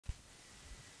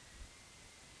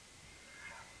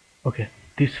Okay,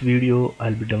 this video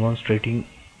I'll be demonstrating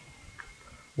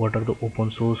what are the open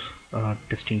source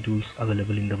testing tools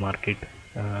available in the market,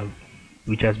 uh,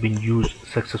 which has been used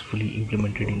successfully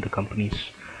implemented in the companies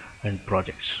and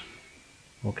projects.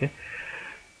 Okay,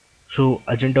 so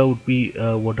agenda would be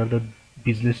what are the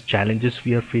business challenges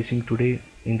we are facing today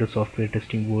in the software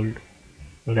testing world,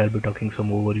 and I'll be talking some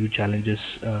overview challenges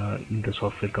in the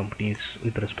software companies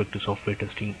with respect to software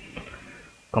testing,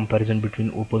 comparison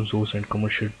between open source and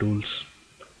commercial tools,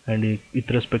 and with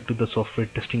respect to the software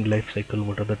testing lifecycle,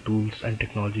 what are the tools and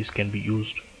technologies can be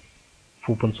used,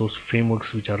 open source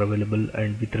frameworks which are available,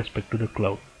 and with respect to the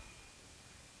cloud.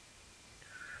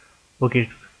 Okay,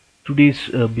 today's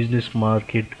business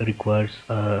market requires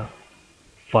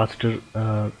faster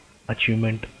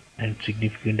achievement and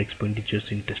significant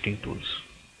expenditures in testing tools.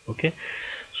 Okay,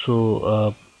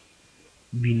 so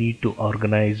we need to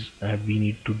organize and we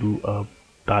need to do a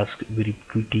task very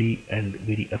quickly and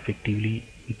very effectively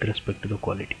with respect to the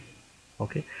quality.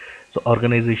 Okay, so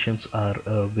organizations are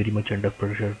very much under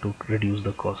pressure to reduce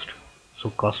the cost,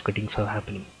 so cost cuttings are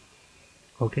happening.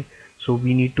 Okay, so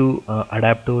we need to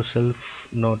adapt ourselves,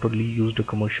 not only use the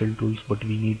commercial tools but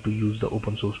we need to use the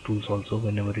open source tools also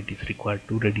whenever it is required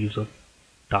to reduce a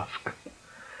task.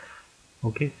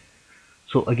 Okay,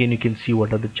 so again you can see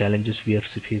what are the challenges we are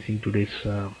facing today's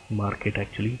market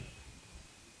actually.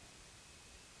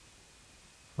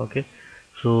 Okay,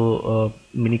 so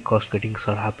many cost cuttings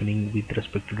are happening with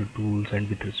respect to the tools and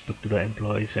with respect to the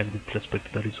employees and with respect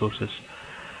to the resources.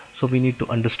 So we need to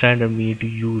understand and we need to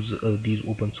use these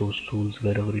open source tools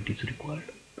wherever it is required.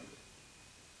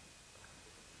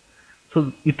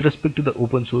 So with respect to the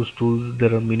open source tools,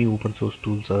 there are many open source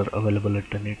tools are available at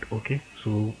the net. Okay,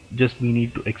 so just we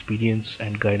need to experience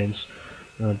and guidance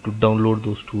to download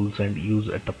those tools and use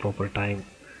at the proper time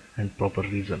and proper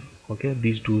reason. Okay,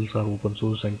 these tools are open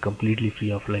source and completely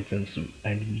free of license,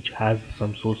 and which has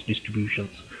some source distributions.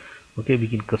 Okay, we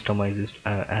can customize it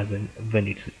as and when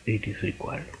it is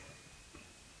required.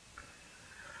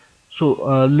 So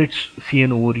let's see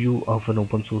an overview of an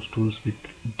open source tools with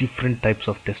different types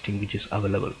of testing which is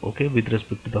available. Okay, with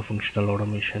respect to the functional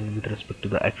automation, with respect to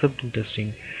the acceptance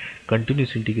testing,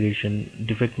 continuous integration,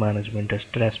 defect management,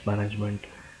 stress management,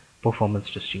 performance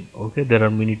testing. Okay, there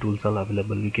are many tools are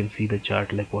available. We can see the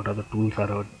chart like what are the tools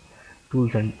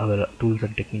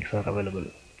and techniques are available.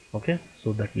 Okay,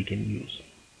 so that we can use.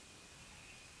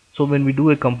 So when we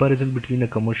do a comparison between a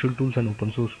commercial tools and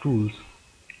open source tools,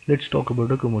 let's talk about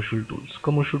the commercial tools.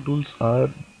 Commercial tools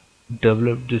are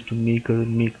developed just to make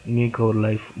our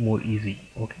life more easy.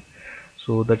 Okay,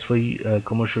 so that's why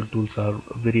commercial tools are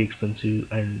very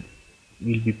expensive and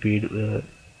will be paid.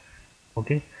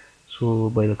 Okay, so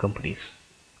by the companies.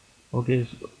 Okay,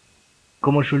 so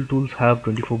commercial tools have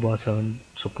 24/7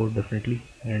 support definitely,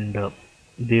 and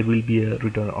there will be a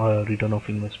return of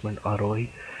investment ROI.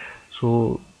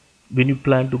 So when you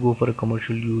plan to go for a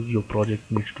commercial use, your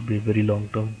project needs to be very long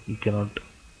term. You cannot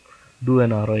do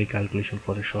an ROI calculation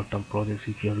for a short-term project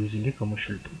if you are using a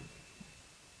commercial tool.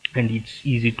 And it's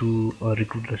easy to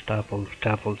recruit the staff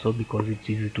also, because it's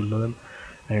easy to learn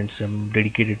and some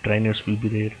dedicated trainers will be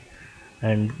there,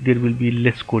 and there will be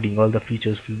less coding. All the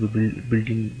features will be built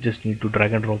in, just need to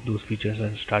drag and drop those features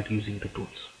and start using the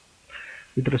tools.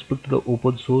 With respect to the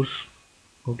open source,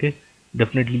 okay,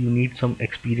 definitely you need some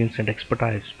experience and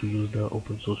expertise to use the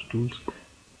open source tools.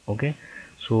 Okay,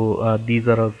 so these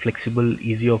are flexible,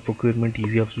 easy of procurement,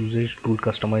 easy of usage, tool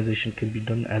customization can be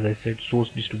done. As I said, source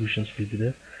distributions will be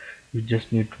there. You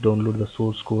just need to download the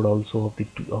source code also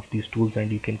of these tools,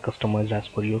 and you can customize as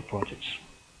per your projects.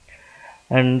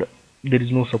 And there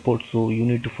is no support, so you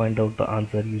need to find out the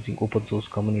answer using open source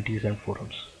communities and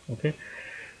forums. Okay,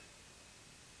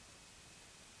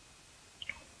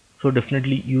 so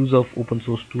definitely use of open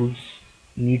source tools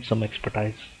need some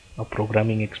expertise, a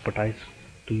programming expertise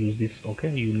to use this. Okay,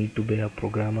 you need to be a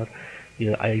programmer,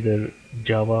 yeah, either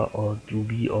Java or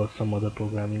Ruby or some other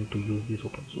programming to use these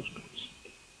open source tools.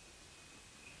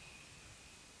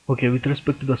 Okay, with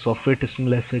respect to the software testing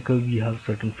lifecycle, we have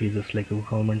certain phases like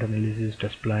requirement analysis,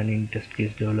 test planning, test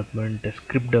case development, test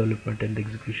script development, and the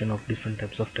execution of different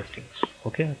types of testings.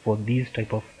 Okay, for these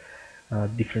type of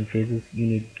different phases,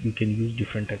 you can use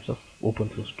different types of open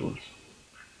source tools.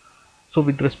 So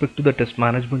with respect to the test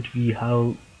management, we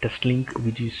have TestLink,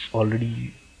 which is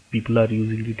already people are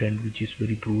using it and which is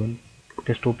very proven.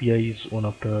 Testopia is one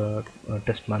of the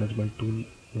test management tool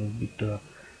with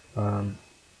um,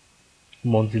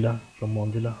 Mozilla, from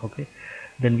Mozilla. Okay,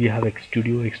 then we have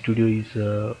Xstudio. Xstudio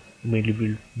is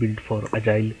mainly built for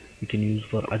agile. We can use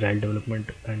for agile development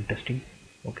and testing.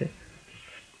 Okay,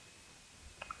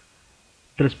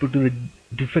 respect to the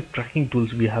defect tracking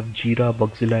tools, we have Jira,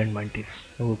 Bugzilla, and Mantis.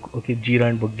 Okay, Jira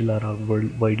and Bugzilla are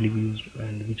widely used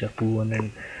and which are proven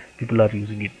and people are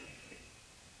using it.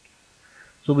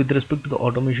 So with respect to the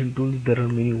automation tools, there are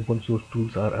many open source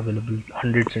tools are available.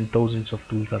 Hundreds and thousands of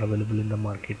tools are available in the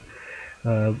market.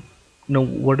 Uh, Now,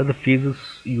 what are the phases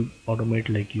you automate?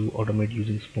 Like you automate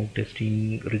using smoke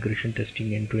testing, regression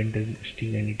testing, end-to-end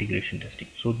testing, and integration testing.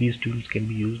 So these tools can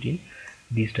be used in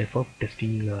these type of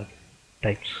testing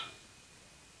types.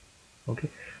 Okay,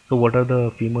 so what are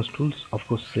the famous tools? Of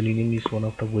course, Selenium is one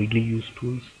of the widely used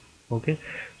tools. Okay,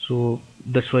 so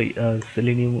that's why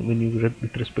Selenium, when you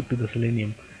with respect to the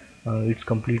Selenium, it's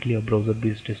completely a browser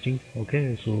based testing. Okay,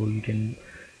 so you can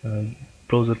uh,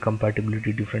 browser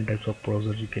compatibility, different types of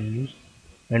browsers you can use,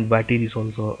 and Batir is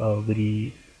also a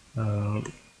very uh,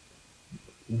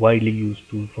 widely used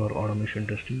tool for automation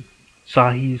testing.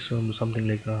 Sahi is something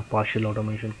like a partial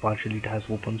automation. Partially it has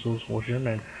open source version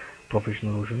and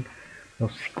professional version. Now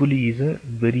Sikuli is a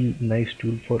very nice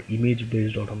tool for image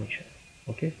based automation.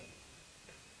 Okay,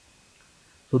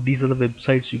 so these are the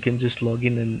websites you can just log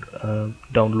in and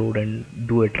download and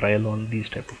do a trial on these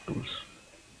type of tools.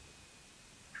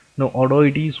 Now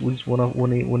Auto-IT is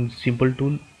one simple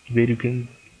tool where you can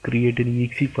create an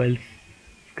exe file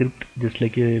script just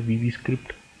like a VB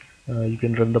script. You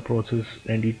can run the process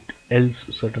and it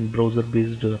helps certain browser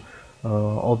based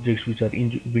objects which are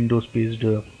in Windows based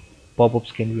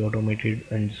pop-ups can be automated,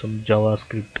 and some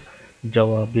JavaScript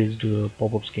Java based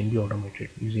pop-ups can be automated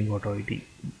using Auto-IT,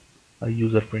 a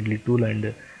user friendly tool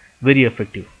and very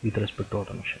effective with respect to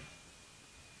automation.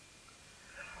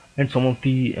 And some of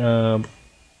the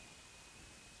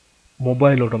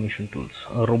mobile automation tools.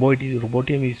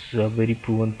 Robotium is a very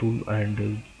proven tool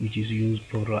and which is used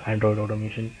for Android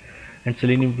automation. And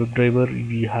Selenium WebDriver,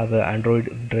 we have an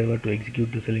Android driver to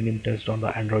execute the Selenium test on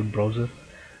the Android browser.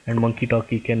 And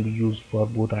MonkeyTalkie can be used for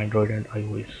both Android and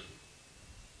iOS.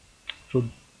 So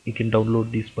you can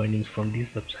download these bindings from these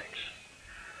websites.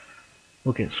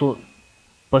 Okay, so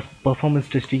performance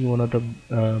testing, one of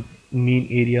the main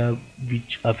area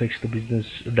which affects the business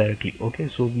directly. Okay,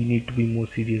 so we need to be more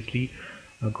seriously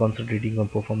concentrating on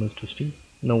performance testing.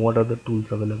 Now what are the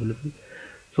tools available?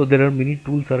 So there are many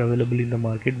tools are available in the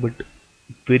market, but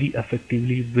very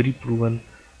effectively very proven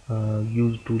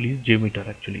used tool is JMeter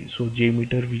actually. So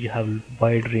JMeter, we have a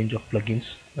wide range of plugins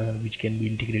which can be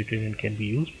integrated and can be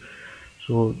used.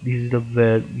 So this is the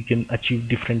where we can achieve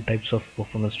different types of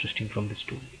performance testing from this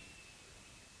tool.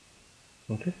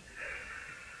 Okay,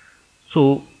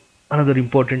 so another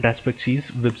important aspect is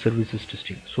web services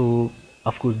testing. So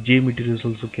of course JMeter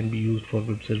also can be used for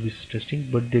web services testing,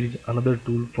 but there is another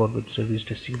tool for web service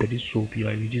testing, that is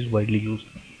SOAP-UI, which is widely used.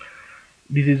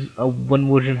 This is one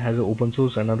version has an open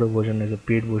source, another version has a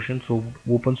paid version. So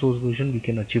open source version we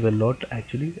can achieve a lot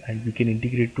actually, and we can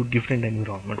integrate to different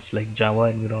environments like Java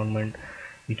environment.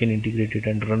 We can integrate it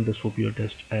and run the SOAP-UI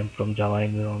test from Java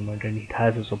environment, and it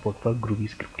has a support for Groovy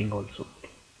scripting also.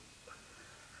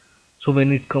 So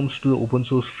when it comes to the open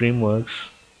source frameworks,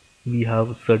 we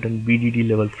have certain BDD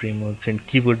level frameworks and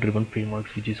keyword driven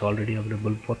frameworks which is already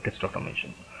available for test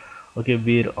automation. Okay,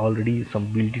 where already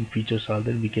some built-in features are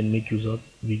there, we can make use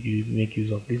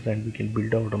of this and we can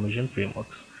build automation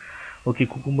frameworks. Okay,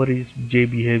 Cucumber is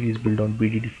JBehave is built on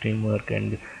BDD framework,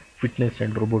 and fitness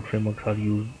and robot frameworks are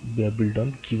used, they are built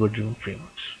on keyword driven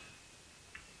frameworks.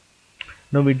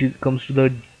 Now when it comes to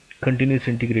the continuous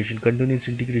integration, continuous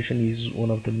integration is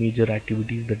one of the major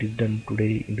activities that is done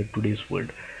today in the today's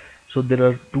world. So there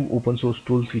are two open source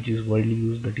tools which is widely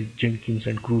used, that is Jenkins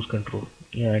and Cruise Control,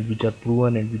 and which are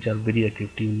proven and which are very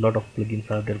effective. Lot of plugins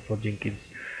are there for Jenkins.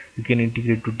 You can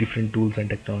integrate to different tools and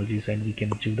technologies, and we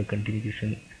can achieve the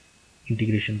continuation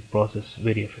integration process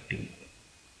very effectively.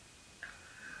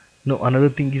 Now another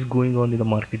thing is going on in the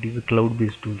market is the cloud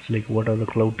based tools. Like what are the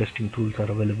cloud testing tools are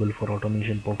available for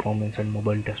automation, performance and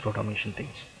mobile test automation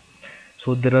things.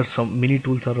 So there are some many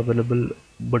tools are available,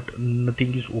 but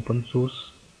nothing is open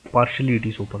source. Partially it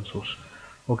is open source.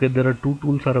 Okay, there are two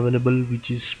tools are available which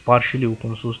is partially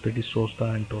open source, that is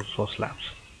Sosta and Source Labs.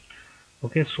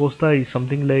 Okay, Sosta is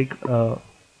something like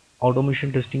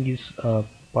automation testing is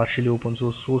partially open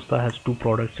source. Sosta has two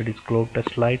products, that is Cloud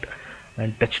Test Lite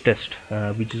and Touch Test,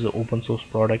 which is open source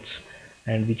products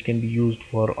and which can be used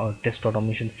for test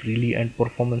automation freely, and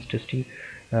performance testing.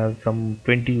 Some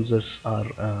 20 users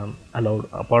are allowed.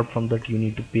 Apart from that, you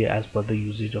need to pay as per the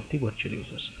usage of the virtual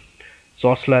users.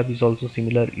 Source Lab is also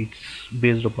similar. It's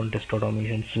based upon test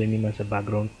automation, Selenium as a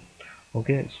background.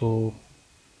 Okay, so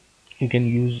you can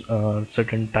use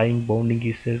certain time bounding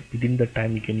is there. Within the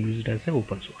time you can use it as an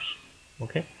open source.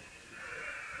 Okay,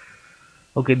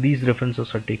 Okay, these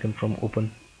references are taken from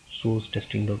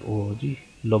opensourcetesting.org.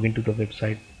 Log into the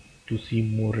website to see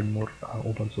more and more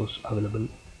open source available.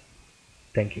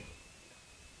 Thank you.